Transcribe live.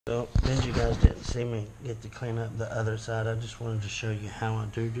So, since you guys didn't see me get to clean up the other side, I just wanted to show you how I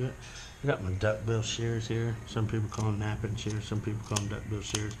do it. I got my duckbill shears here. Some people call them napping shears, some people call them duckbill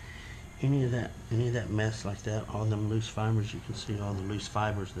shears. Any of that mess like that, all them loose fibers, you can see all the loose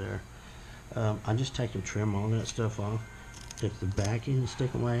fibers there. I just take and trim all that stuff off. If the backing is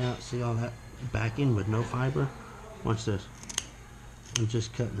sticking way out, see all that backing with no fiber? Watch this. I'm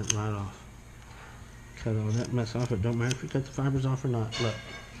just cutting it right off. Cut all that mess off. It don't matter if you cut the fibers off or not. Look.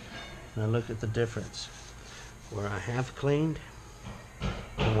 Now look at the difference. Where I have cleaned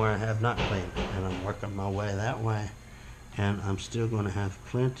and where I have not cleaned. And I'm working my way that way. And I'm still going to have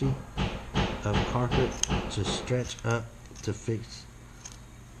plenty of carpet to stretch up to fix,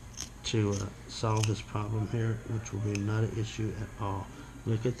 to solve this problem here, which will be not an issue at all.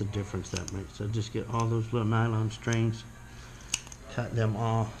 Look at the difference that makes. So just get all those little nylon strings, cut them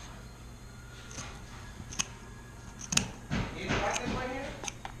off.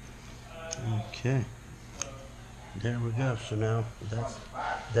 Okay, there we go. So now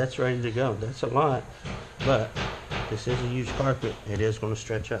that's ready to go. That's a lot, but this is a used carpet. It is going to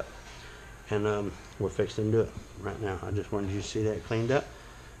stretch up, and we're fixing to do it right now. I just wanted you to see that cleaned up,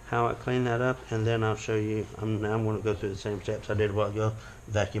 how I clean that up, and then I'll show you. I'm going to go through the same steps I did a while ago.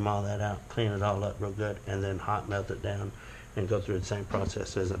 Vacuum all that out, clean it all up real good, and then hot melt it down, and go through the same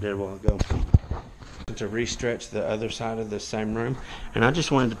process as I did a while ago. To restretch the other side of the same room, and I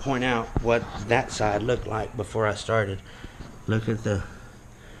just wanted to point out what that side looked like before I started. Look at the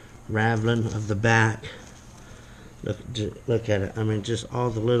raveling of the back. Look at it. I mean, just all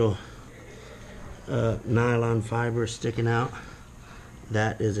the little nylon fibers sticking out.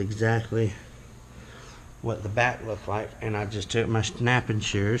 That is exactly what the back looked like, and I just took my snapping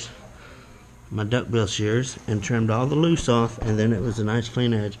shears, my duckbill shears, and trimmed all the loose off, and then it was a nice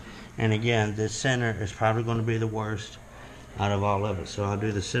clean edge. And again, this center is probably going to be the worst out of all of it. So I'll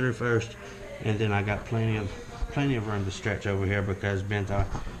do the center first, and then I got plenty of room to stretch over here because Benta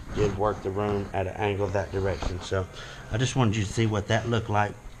did work the room at an angle that direction. So I just wanted you to see what that looked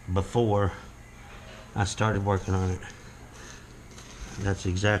like before I started working on it. That's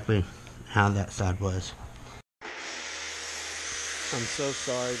exactly how that side was. I'm so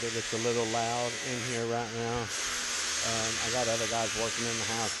sorry that it's a little loud in here right now. I got other guys working in the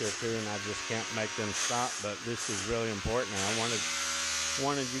house here too, and I just can't make them stop, but this is really important. I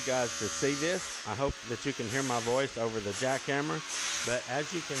wanted you guys to see this. I hope that you can hear my voice over the jackhammer, but as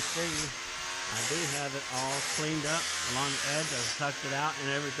you can see, I do have it all cleaned up along the edge. I've tucked it out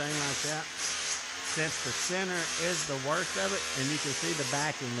and everything like that. Since the center is the worst of it, and you can see the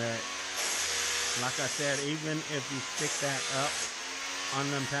backing there, like I said, even if you stick that up on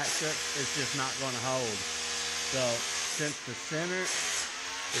them tack strips, it's just not going to hold. So, since the center,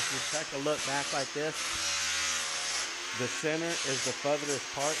 if you take a look back like this, the center is the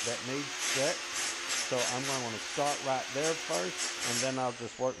furthest part that needs stretch. So I'm going to want to start right there first, and then I'll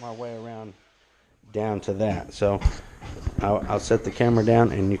just work my way around down to that. So I'll set the camera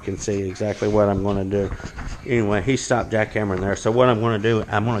down, and you can see exactly what I'm going to do. Anyway, he stopped jackhammering there. So what I'm going to do,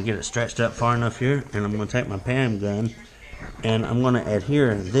 I'm going to get it stretched up far enough here, and I'm going to take my Pam gun, and I'm going to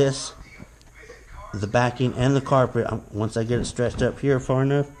adhere this, the backing and the carpet. Once I get it stretched up here far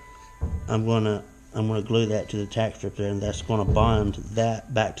enough, I'm gonna glue that to the tack strip there, and that's gonna bond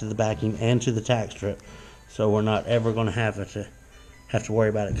that back to the backing and to the tack strip, so we're not ever gonna have to worry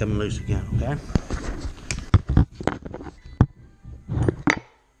about it coming loose again. Okay.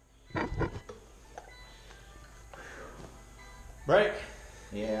 Break.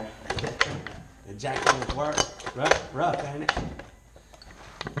 Yeah. The jackhammer's work. Rough, ain't it?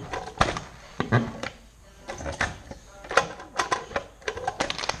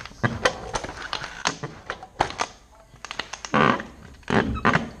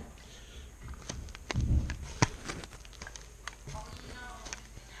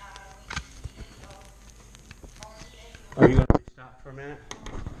 Are you going to stop for a minute?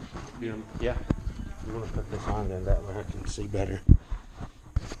 Yeah. I'm going to put this on then, that way I can see better.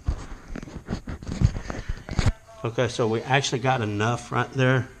 Okay, so we actually got enough right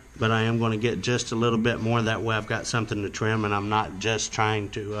there, but I am going to get just a little bit more. That way I've got something to trim, and I'm not just trying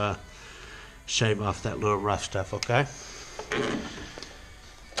to shave off that little rough stuff, okay?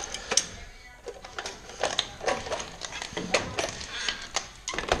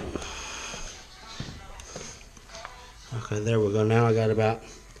 Okay, there we go. Now I got about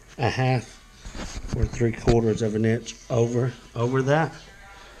a 1/2 or 3/4 of an inch over that.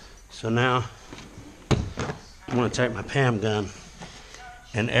 So now I'm going to take my Pam gun,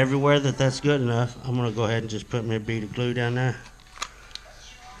 and everywhere that's good enough, I'm going to go ahead and just put me a bead of glue down there,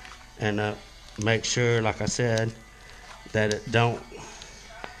 and make sure, like I said, that it don't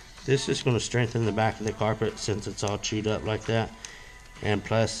This is going to strengthen the back of the carpet since it's all chewed up like that. And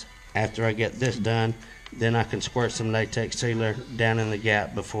plus, after I get this done, then I can squirt some latex sealer down in the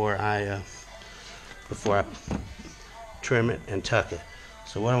gap before I trim it and tuck it.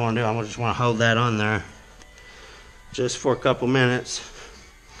 So what I want to do, I just want to hold that on there just for a couple minutes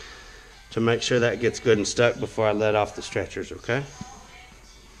to make sure that gets good and stuck before I let off the stretchers, okay?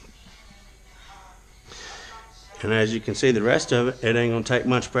 And as you can see, the rest of it ain't gonna take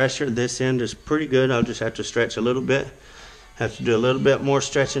much pressure. This end is pretty good. I'll just have to stretch a little bit. Have to do a little bit more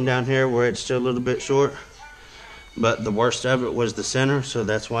stretching down here where it's still a little bit short. But the worst of it was the center, so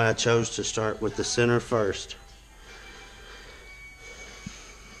that's why I chose to start with the center first.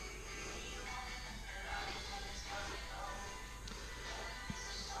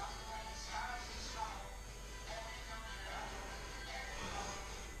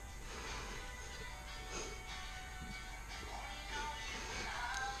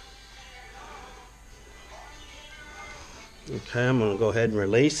 Okay, I'm going to go ahead and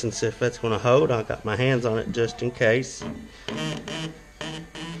release and see if that's going to hold. I got my hands on it just in case.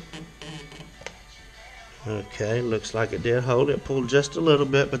 Okay, looks like it did hold. It pulled just a little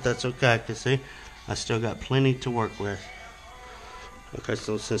bit, but that's okay, because see, I still got plenty to work with. Okay,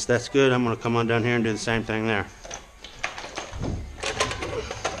 so since that's good, I'm going to come on down here and do the same thing there.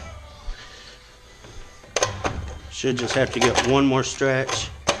 Should just have to get one more stretch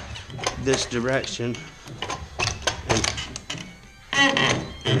this direction.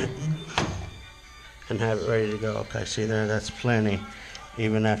 And have it ready to go. Okay, see there, that's plenty.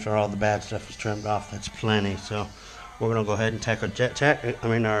 Even after all the bad stuff is trimmed off, that's plenty. So we're gonna go ahead and take our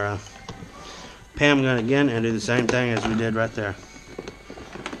our PAM gun again and do the same thing as we did right there.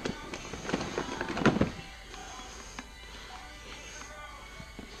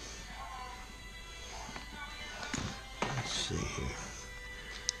 Let's see here.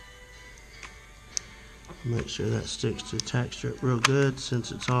 Make sure that sticks to the tack strip real good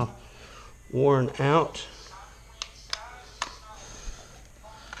since it's all worn out.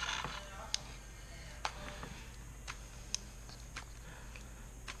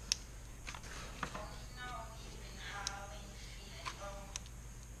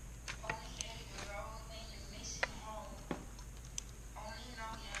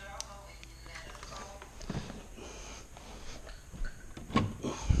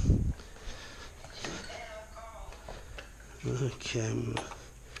 Okay, I'm gonna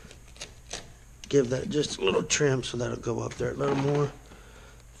give that just a little trim so that'll go up there a little more.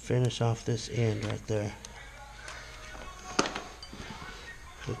 Finish off this end right there.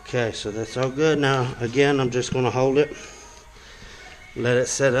 Okay, so that's all good. Now again, I'm just going to hold it, let it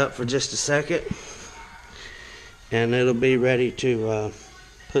set up for just a second, and it'll be ready to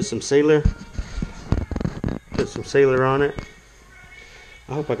put some sealer on it.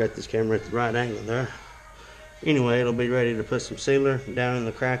 I hope I got this camera at the right angle there. Anyway, it'll be ready to put some sealer down in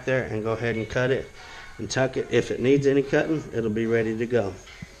the crack there and go ahead and cut it and tuck it. If it needs any cutting, it'll be ready to go.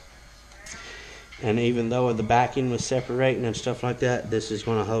 And even though the backing was separating and stuff like that, this is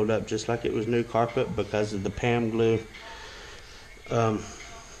going to hold up just like it was new carpet because of the PAM glue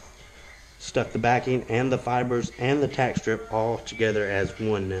stuck the backing and the fibers and the tack strip all together as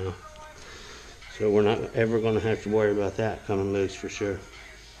one now. So we're not ever going to have to worry about that coming loose for sure.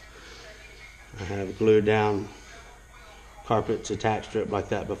 I have glued down carpet to tack strip like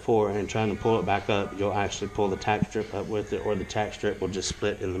that before, and trying to pull it back up, you'll actually pull the tack strip up with it, or the tack strip will just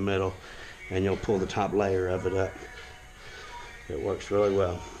split in the middle and you'll pull the top layer of it up. It works really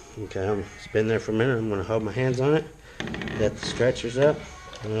well. Okay, it's been there for a minute. I'm going to hold my hands on it, get the stretchers up.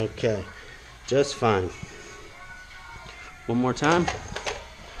 Okay, just fine. One more time.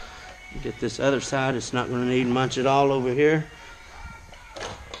 Get this other side. It's not going to need much at all over here.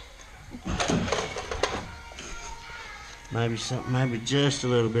 Maybe something, maybe just a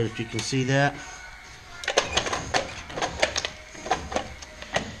little bit, if you can see that.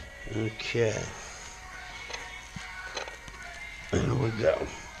 Okay. There we go.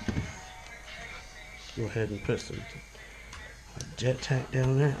 Go ahead and put some jet tack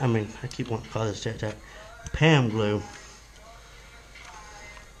down there. I keep wanting to call this jet tack. PAM glue.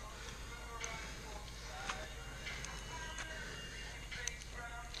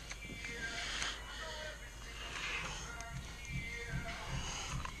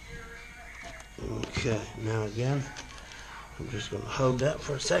 Okay, now again, I'm just going to hold that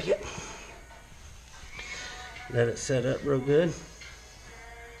for a second. Let it set up real good.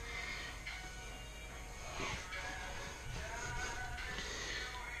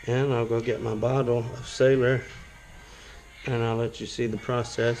 And I'll go get my bottle of sealer, and I'll let you see the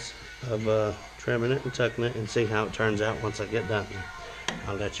process of trimming it and tucking it and see how it turns out once I get done.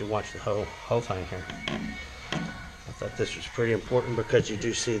 I'll let you watch the whole thing here. I thought this was pretty important because you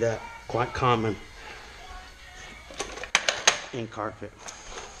do see that quite common in carpet.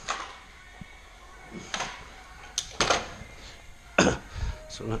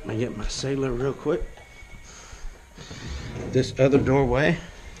 So let me get my sealer real quick. This other doorway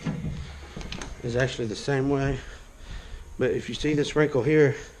is actually the same way, but if you see this wrinkle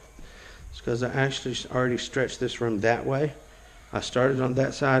here, it's because I actually already stretched this room that way. I started on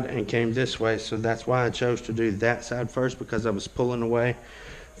that side and came this way, so that's why I chose to do that side first, because I was pulling away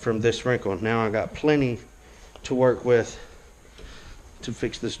from this wrinkle. Now I got plenty to work with to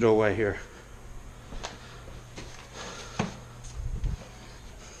fix this doorway here.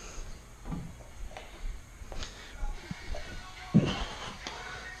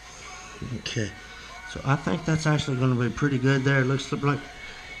 Okay, so I think that's actually going to be pretty good there. It looks like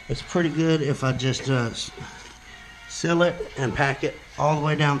it's pretty good if I just seal it and pack it all the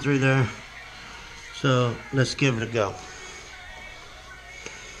way down through there. So let's give it a go.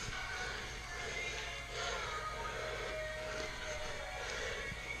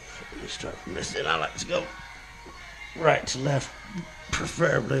 Let me start from this end. I like to go right to left,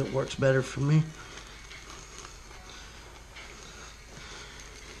 preferably. It works better for me.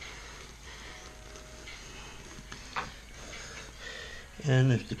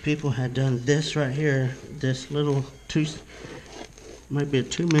 And if the people had done this right here, this little might be a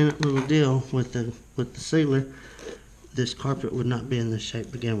 2-minute little deal with the sealer, this carpet would not be in this shape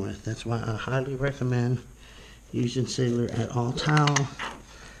to begin with. That's why I highly recommend using sealer at all tile,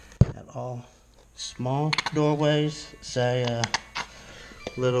 at all small doorways, say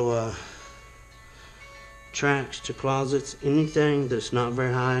little tracks to closets, anything that's not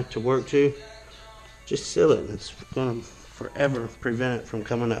very high to work to, just seal it. It's gonna forever prevent it from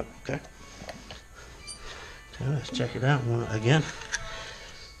coming up. Okay, so let's check it out again.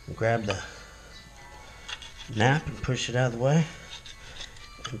 Grab the nap and push it out of the way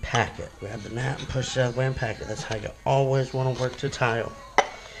and pack it. Grab the nap and push it out of the way and pack it. That's how you always want to work to tile. I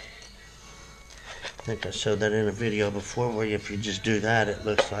think I showed that in a video before, where if you just do that, it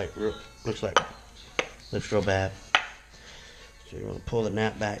looks real bad. So you want to pull the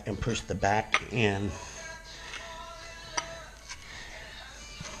nap back and push the back in.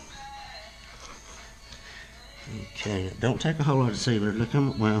 Okay, don't take a whole lot of sealer. Look,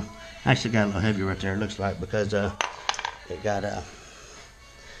 well, actually got a little heavy right there, it looks like, because I'm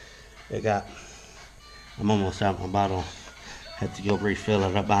almost out of my bottle. Had to go refill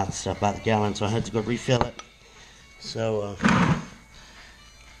it. I bought the stuff by the gallon, so I had to go refill it. So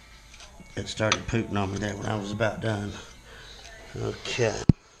it started pooping on me there when I was about done. Okay.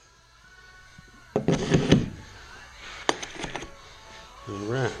 All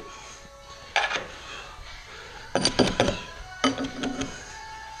right.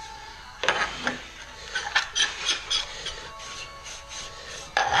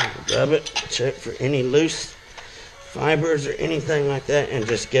 Rub it, check for any loose fibers or anything like that, and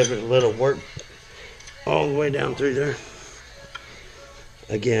just give it a little work all the way down through there.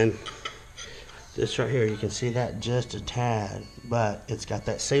 Again, this right here, you can see that just a tad, but it's got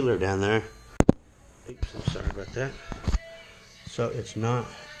that sealer down there. Oops, I'm sorry about that. So it's not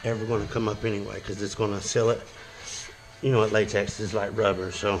ever going to come up anyway, because it's going to seal it. You know what latex is like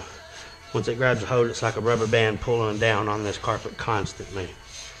rubber, so once it grabs a hold, it's like a rubber band pulling down on this carpet constantly.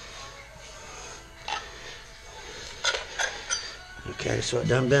 Okay, so I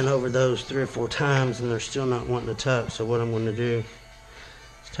done been over those 3 or 4 times and they're still not wanting to tuck. So what I'm going to do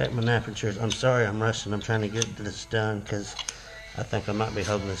is take my napping shears. I'm sorry I'm rushing. I'm trying to get this done because I think I might be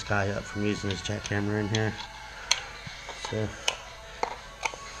holding this guy up from using his jackhammer in here. So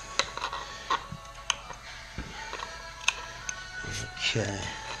okay.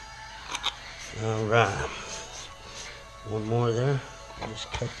 All right. One more there. I'll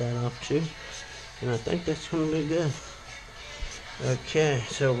just cut that off too. And I think that's going to be good. Okay,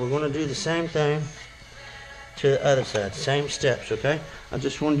 so we're going to do the same thing to the other side. Same steps, okay? I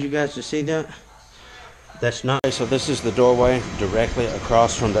just wanted you guys to see that. That's not... Okay, so this is the doorway directly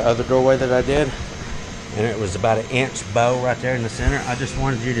across from the other doorway that I did. And it was about 1 inch bow right there in the center. I just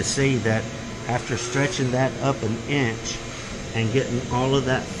wanted you to see that after stretching that up 1 inch and getting all of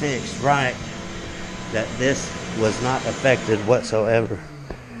that fixed right, that this was not affected whatsoever.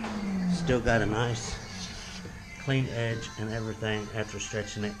 Still got a nice clean edge and everything after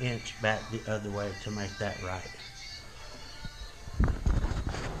stretching 1 inch back the other way to make that right.